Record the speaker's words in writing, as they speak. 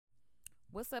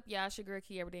What's up, y'all? It's your girl,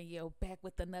 Kiara Danielle, back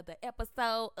with another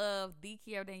episode of the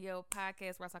Kiara Danielle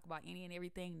podcast where I talk about any and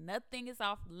everything. Nothing is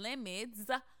off limits.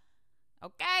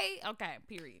 Okay? Okay,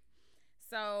 period.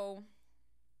 So,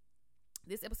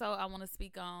 this episode, I want to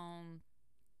speak on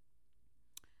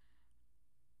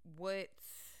what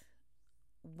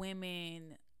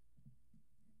women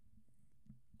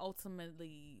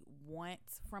ultimately want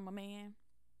from a man.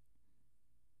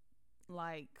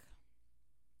 Like,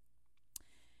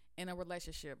 in a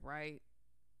relationship, right?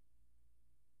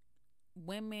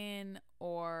 Women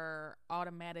are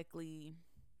automatically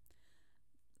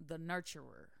the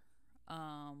nurturer.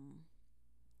 Um,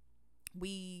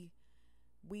 we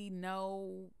we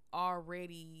know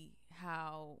already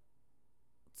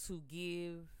to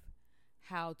give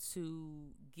how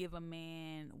to give a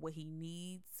man what he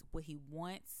needs, what he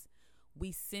wants.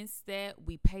 We sense that,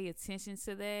 we pay attention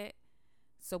to that,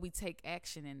 so we take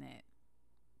action in that.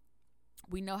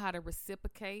 We know how to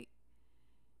reciprocate.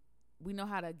 We know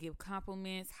how to give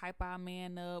compliments, hype our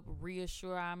man up,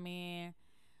 reassure our man,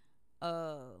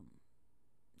 uh,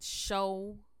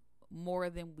 show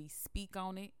more than we speak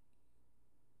on it.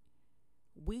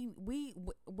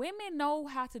 Women know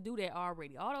how to do that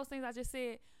already. All those things I just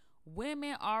said,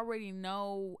 women already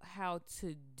know how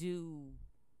to do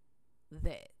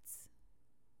that.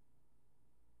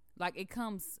 Like, it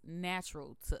comes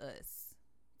natural to us,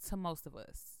 to most of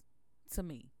us, to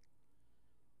me.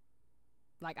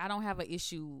 Like, I don't have an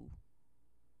issue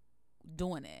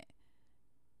doing that.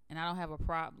 And I don't have a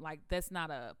problem. Like, that's not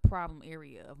a problem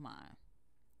area of mine.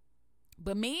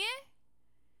 But men,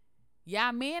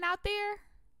 y'all men out there,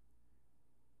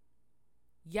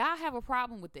 y'all have a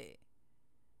problem with that.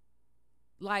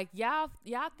 Like, y'all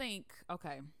think,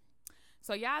 okay.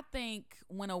 So y'all think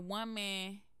when a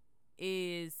woman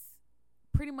is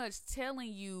pretty much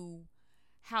telling you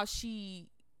how she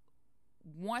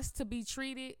wants to be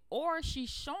treated, or she's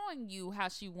showing you how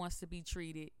she wants to be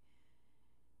treated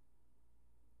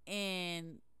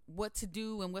and what to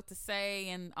do and what to say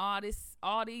and all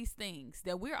these things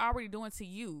that we're already doing to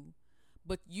you,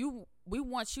 but we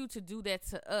want you to do that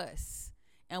to us,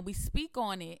 and we speak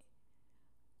on it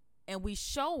and we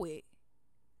show it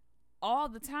all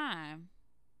the time.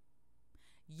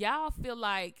 Y'all feel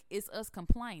like it's us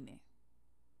complaining.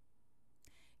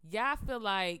 Y'all feel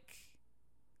like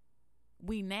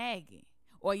we nagging,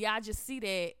 or y'all just see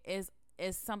that as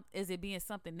it being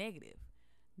something negative.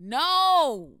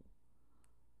 No,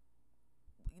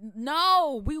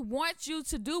 we want you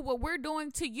to do what we're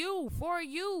doing to you, for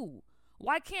you.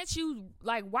 Why can't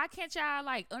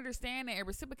y'all understand that and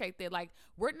reciprocate that? Like,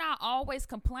 we're not always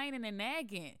complaining and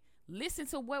nagging. Listen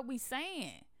to what we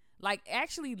saying. Like,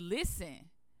 actually listen.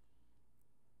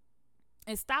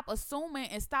 And stop assuming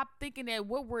and stop thinking that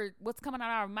what's coming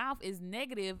out of our mouth is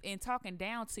negative and talking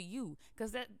down to you.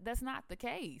 Because that's not the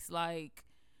case. Like,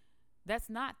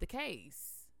 that's not the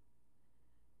case.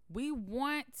 We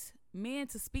want men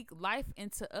to speak life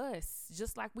into us,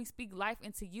 just like we speak life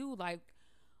into you. Like,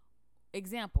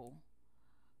 example,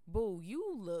 boo,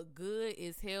 you look good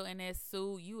as hell in that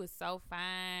suit. You is so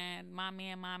fine. My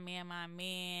man.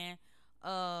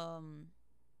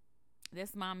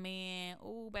 That's my man.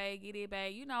 Ooh, babe, get it,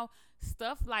 babe. You know,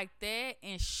 stuff like that,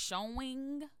 and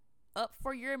showing up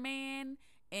for your man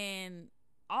and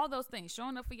all those things.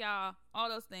 Showing up for y'all, all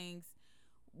those things.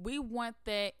 We want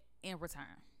that in return.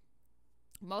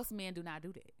 Most men do not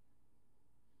do that.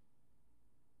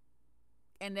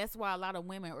 And that's why a lot of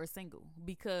women are single,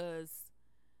 because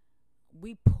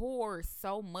we pour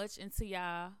so much into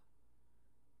y'all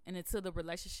and into the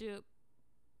relationship,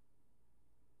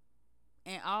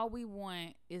 and all we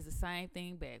want is the same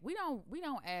thing back. We don't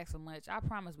ask for much. I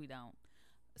promise we don't.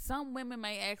 Some women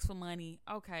may ask for money.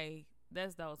 Okay,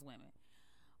 that's those women.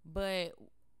 But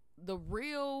the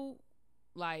real,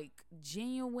 like,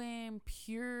 genuine,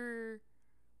 pure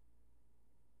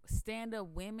stand-up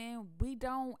women, we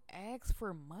don't ask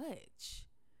for much.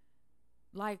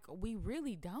 Like, we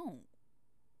really don't.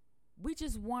 We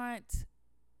just want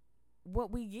what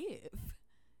we give.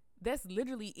 That's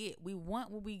literally it. We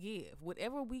want what we give.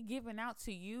 Whatever we giving out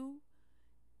to you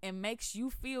and makes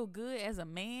you feel good as a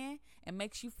man and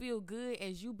makes you feel good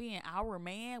as you being our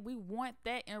man, we want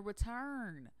that in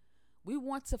return. We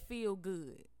want to feel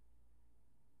good.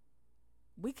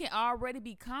 We can already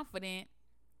be confident.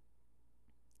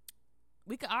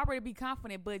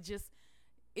 But just,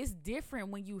 it's different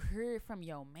when you hear it from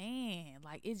your man.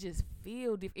 Like, it just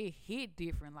feel different. It hit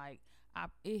different. Like,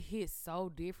 it hits so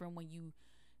different when you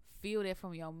feel that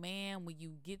from your man, when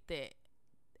you get that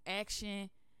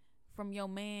action from your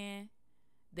man,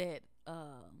 that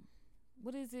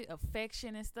what is it,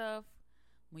 affection and stuff.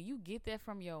 When you get that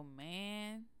from your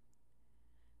man,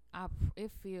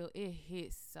 it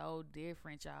hits so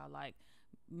different, y'all. Like,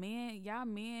 men,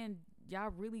 y'all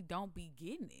really don't be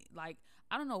getting it. Like,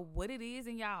 I don't know what it is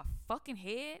in y'all fucking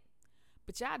head,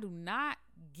 but y'all do not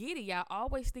get it. Y'all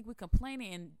always think we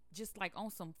complaining and just like on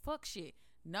some fuck shit.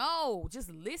 No, just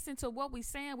listen to what we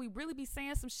saying. We really be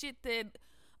saying some shit that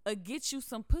get you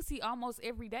some pussy almost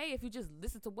every day if you just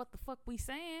listen to what the fuck we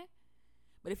saying.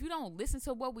 But if you don't listen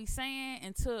to what we saying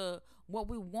and to what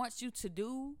we want you to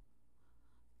do,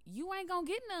 you ain't gonna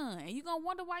get none. And you gonna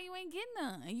wonder why you ain't getting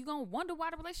none. And you gonna wonder why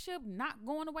the relationship not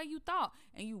going the way you thought.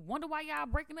 And you wonder why y'all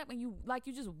breaking up, and you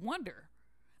just wonder.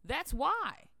 That's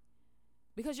why.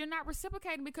 Because you're not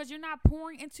reciprocating, because you're not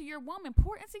pouring into your woman.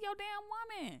 Pour into your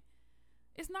damn woman.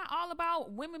 It's not all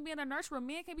about women being a nurturer.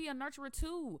 Men can be a nurturer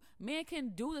too. Men can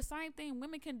do the same thing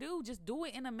women can do. Just do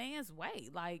it in a man's way.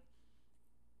 Like,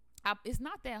 it's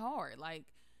not that hard. Like,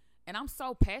 and I'm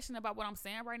so passionate about what I'm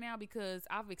saying right now because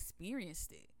I've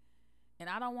experienced it. And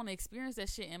I don't want to experience that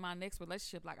shit in my next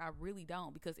relationship. Like, I really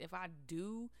don't. Because if I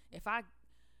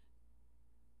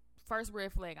first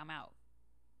red flag, I'm out.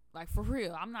 Like, for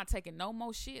real. I'm not taking no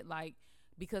more shit. Like,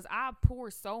 because I pour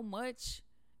so much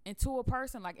into a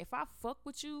person. Like, if I fuck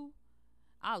with you,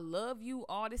 I love you,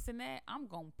 all this and that, I'm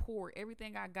going to pour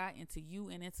everything I got into you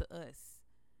and into us.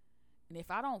 And if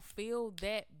I don't feel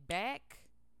that back,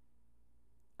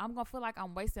 I'm going to feel like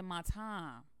I'm wasting my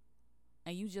time.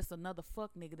 And you just another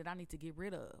fuck nigga that I need to get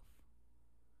rid of.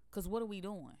 Because what are we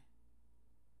doing?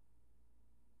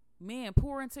 Men,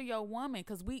 pour into your woman.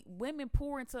 Because women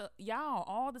pour into y'all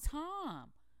all the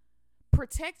time.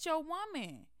 Protect your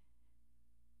woman.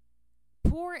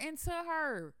 Pour into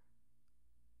her.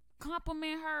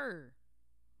 Compliment her.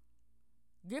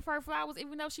 Give her flowers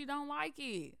even though she don't like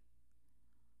it.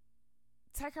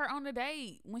 Take her on a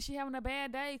date. When she having a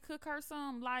bad day, cook her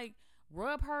some. Like,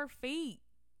 rub her feet.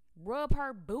 Rub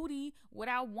her booty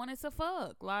without wanting to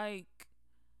fuck. Like,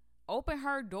 open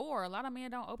her door. A lot of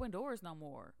men don't open doors no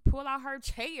more. Pull out her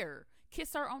chair.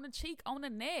 Kiss her on the cheek, on the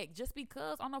neck, just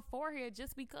because. On the forehead,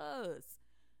 just because.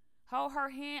 Hold her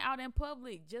hand out in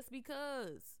public, just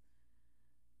because.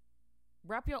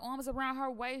 Wrap your arms around her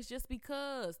waist, just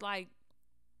because. Like,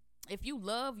 if you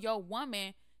love your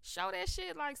woman, show that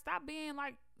shit. Like, stop. I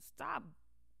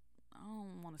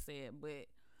don't want to say it, but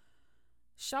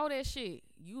show that shit.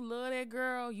 You love that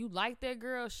girl. You like that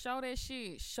girl. Show that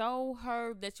shit. Show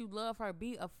her that you love her.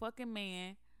 Be a fucking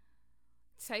man.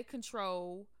 Take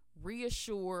control.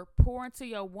 Reassure. Pour into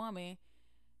your woman.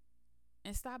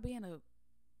 And stop being a...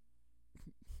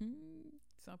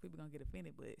 Some people gonna get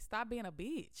offended, but stop being a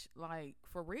bitch. Like,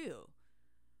 for real.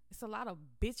 It's a lot of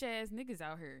bitch ass niggas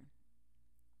out here.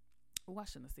 Oh, I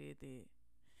shouldn't have said that.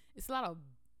 It's a lot of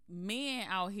men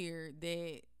out here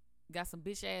that got some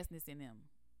bitch assness in them.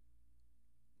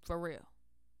 For real.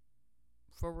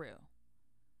 For real.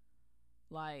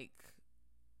 Like,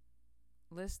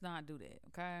 let's not do that,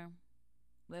 okay?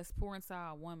 Let's pour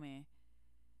inside a woman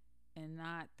and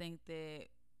not think that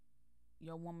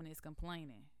your woman is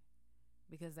complaining.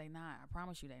 Because they not. I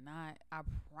promise you they not. I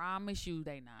promise you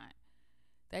they not.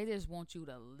 They just want you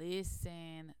to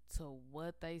listen to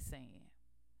what they saying.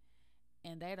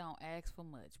 And they don't ask for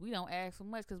much. We don't ask for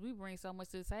much because we bring so much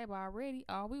to the table already.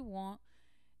 All we want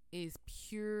is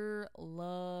pure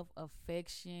love,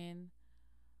 affection,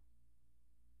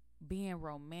 being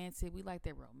romantic. We like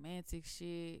that romantic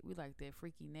shit. We like that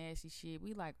freaky nasty shit.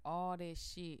 We like all that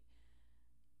shit.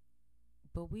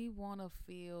 But we want to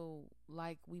feel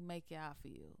like we make y'all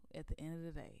feel at the end of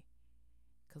the day.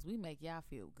 Because we make y'all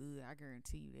feel good. I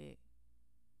guarantee you that.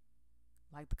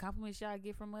 Like, the compliments y'all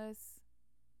get from us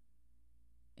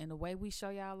and the way we show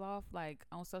y'all off, like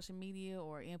on social media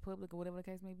or in public or whatever the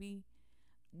case may be,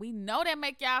 we know that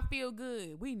make y'all feel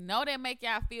good. We know that make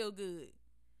y'all feel good.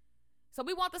 So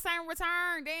we want the same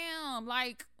return. Damn.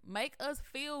 Like, make us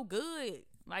feel good.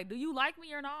 Like, do you like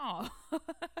me or not?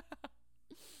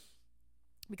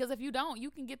 Because if you don't,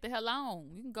 you can get the hell on.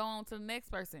 You can go on to the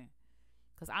next person.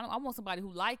 Because I want somebody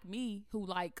who like me, who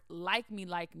like me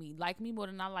more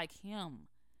than I like him.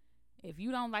 If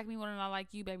you don't like me more than I like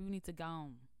you, baby, you need to go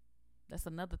on. That's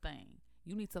another thing.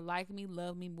 You need to like me,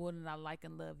 love me more than I like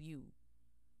and love you.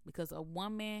 Because a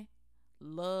woman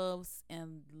loves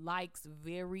and likes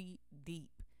very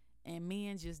deep. And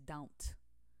men just don't.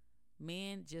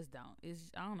 Men just don't.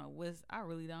 I don't know. I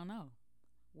really don't know.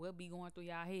 What be going through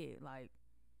y'all head? Like,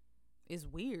 it's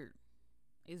weird.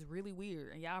 It's really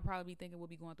weird. And y'all probably be thinking what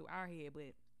be going through our head,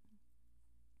 but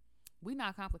we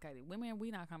not complicated. Women,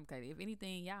 we not complicated. If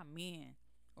anything, y'all men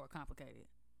are complicated.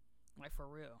 Like, for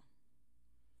real.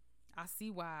 I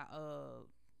see why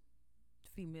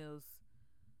females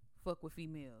fuck with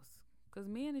females. Cause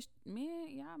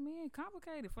y'all men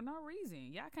complicated for no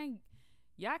reason.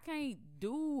 Y'all can't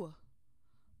do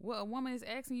what a woman is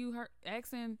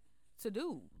asking to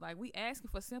do. Like, we asking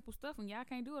for simple stuff and y'all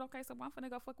can't do it. Okay, so I'm finna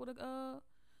go fuck with a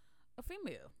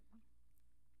female.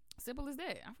 Simple as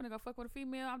that. I'm finna go fuck with a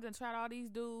female. I'm done tried all these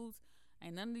dudes.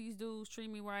 Ain't none of these dudes treat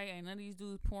me right. Ain't none of these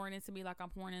dudes pouring into me like I'm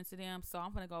pouring into them. So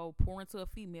I'm finna go pour into a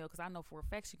female because I know for a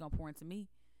fact she gonna pour into me.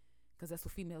 Because that's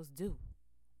what females do.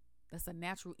 That's a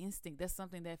natural instinct. That's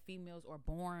something that females are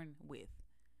born with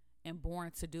and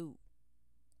born to do.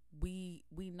 We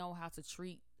know how to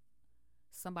treat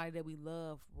somebody that we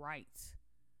love right,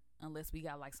 unless we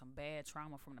got like some bad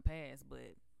trauma from the past.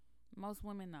 But most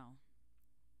women know.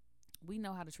 We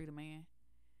know how to treat a man,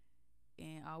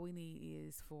 and all we need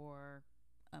is for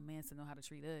a man to know how to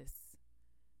treat us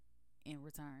in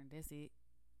return. That's it.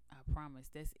 I promise.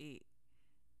 That's it.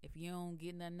 If you don't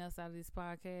get nothing else out of this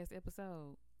podcast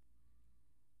episode,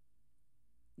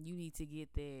 you need to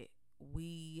get that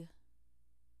we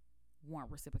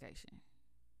want reciprocation.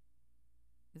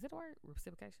 Is that a word?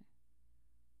 Reciprocation?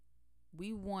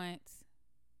 We want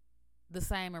the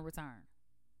same in return.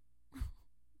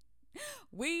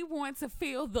 We want to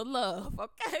feel the love,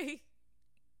 okay?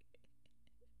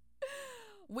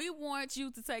 We want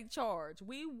you to take charge.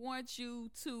 We want you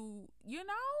to,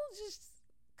 just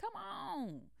come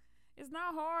on. It's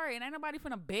not hard. And ain't nobody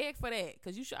finna beg for that.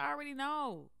 Because you should already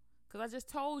know. Because I just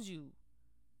told you.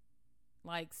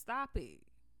 Like, stop it.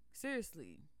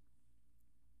 Seriously.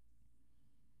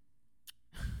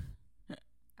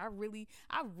 I've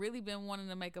really been wanting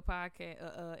to make a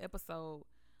podcast episode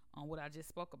on what I just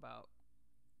spoke about.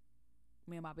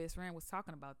 Me and my best friend was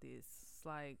talking about this.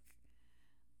 Like,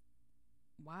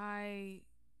 why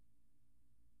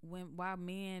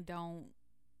men don't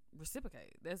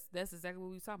reciprocate? That's exactly what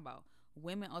we were talking about.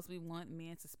 Women ultimately want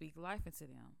men to speak life into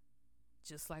them,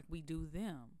 just like we do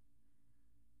them.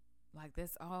 Like,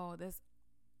 that's all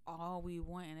we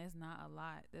want, and that's not a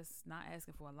lot. That's not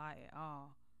asking for a lot at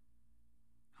all.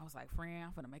 I was like, friend,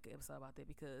 I'm gonna make an episode about that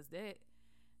because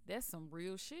that's some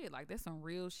real shit. Like, that's some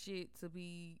real shit to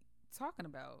be talking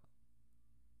about.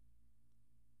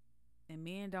 And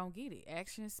men don't get it.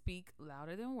 Actions speak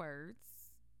louder than words.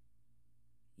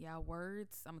 Y'all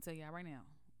words, I'm gonna tell y'all right now,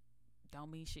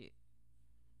 don't mean shit.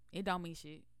 It don't mean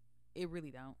shit. It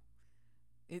really don't.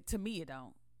 To me, it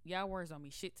don't. Y'all words don't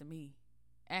mean shit to me.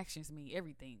 Actions mean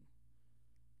everything.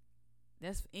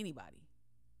 That's for anybody.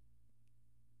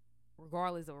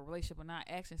 Regardless of a relationship or not,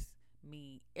 actions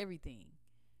mean everything.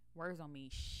 Words don't mean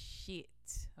shit.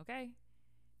 Okay?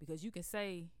 Because you can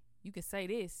say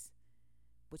this,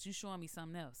 but you showing me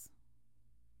something else.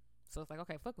 So it's like,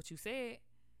 okay, fuck what you said.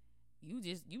 You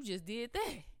just did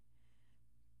that.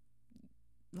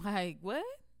 Like, what?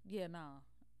 Yeah, no.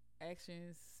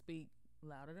 Actions speak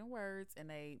louder than words, and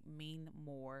they mean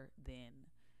more than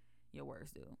your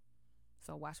words do.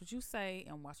 So watch what you say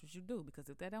and watch what you do, because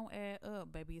if that don't add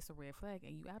up, baby, it's a red flag,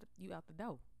 and you out the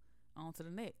door. On to the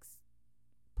next.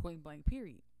 Point blank,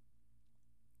 period.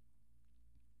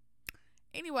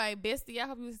 Anyway, bestie, I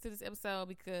hope you listen to this episode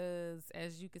because,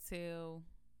 as you could tell,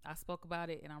 I spoke about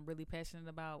it and I'm really passionate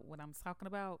about what I'm talking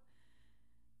about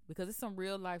because it's some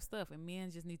real life stuff and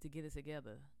men just need to get it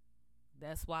together.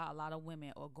 That's why a lot of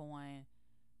women are going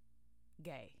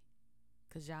gay,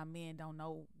 because y'all men don't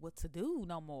know what to do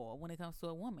no more when it comes to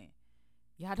a woman.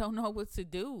 Y'all don't know what to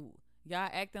do. Y'all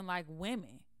acting like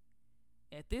women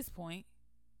at this point.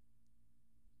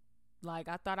 Like,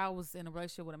 I thought I was in a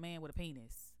relationship with a man with a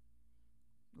penis.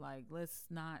 Like, let's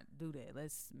not do that.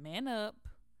 Let's man up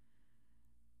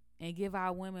and give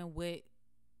our women what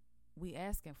we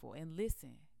asking for, and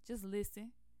listen. Just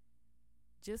listen.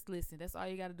 Just listen. That's all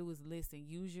you got to do is listen.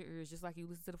 Use your ears. Just like you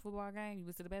listen to the football game, you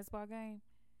listen to the basketball game,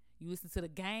 you listen to the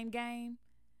game,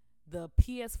 the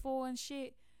PS4 and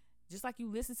shit. Just like you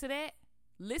listen to that,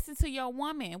 listen to your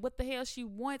woman and what the hell she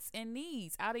wants and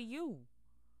needs out of you.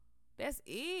 That's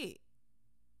it.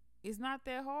 It's not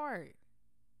that hard.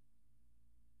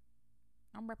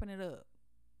 I'm wrapping it up.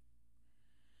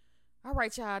 All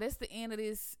right, y'all. That's the end of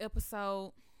this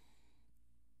episode.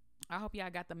 I hope y'all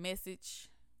got the message,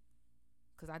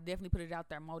 because I definitely put it out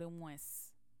there more than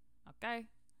once. Okay?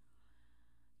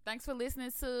 Thanks for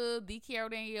listening to the Kiara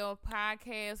Danielle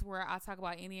podcast, where I talk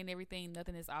about any and everything.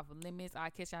 Nothing is off limits. I'll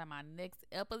catch y'all in my next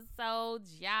episode,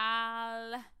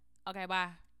 y'all. Okay,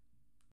 bye.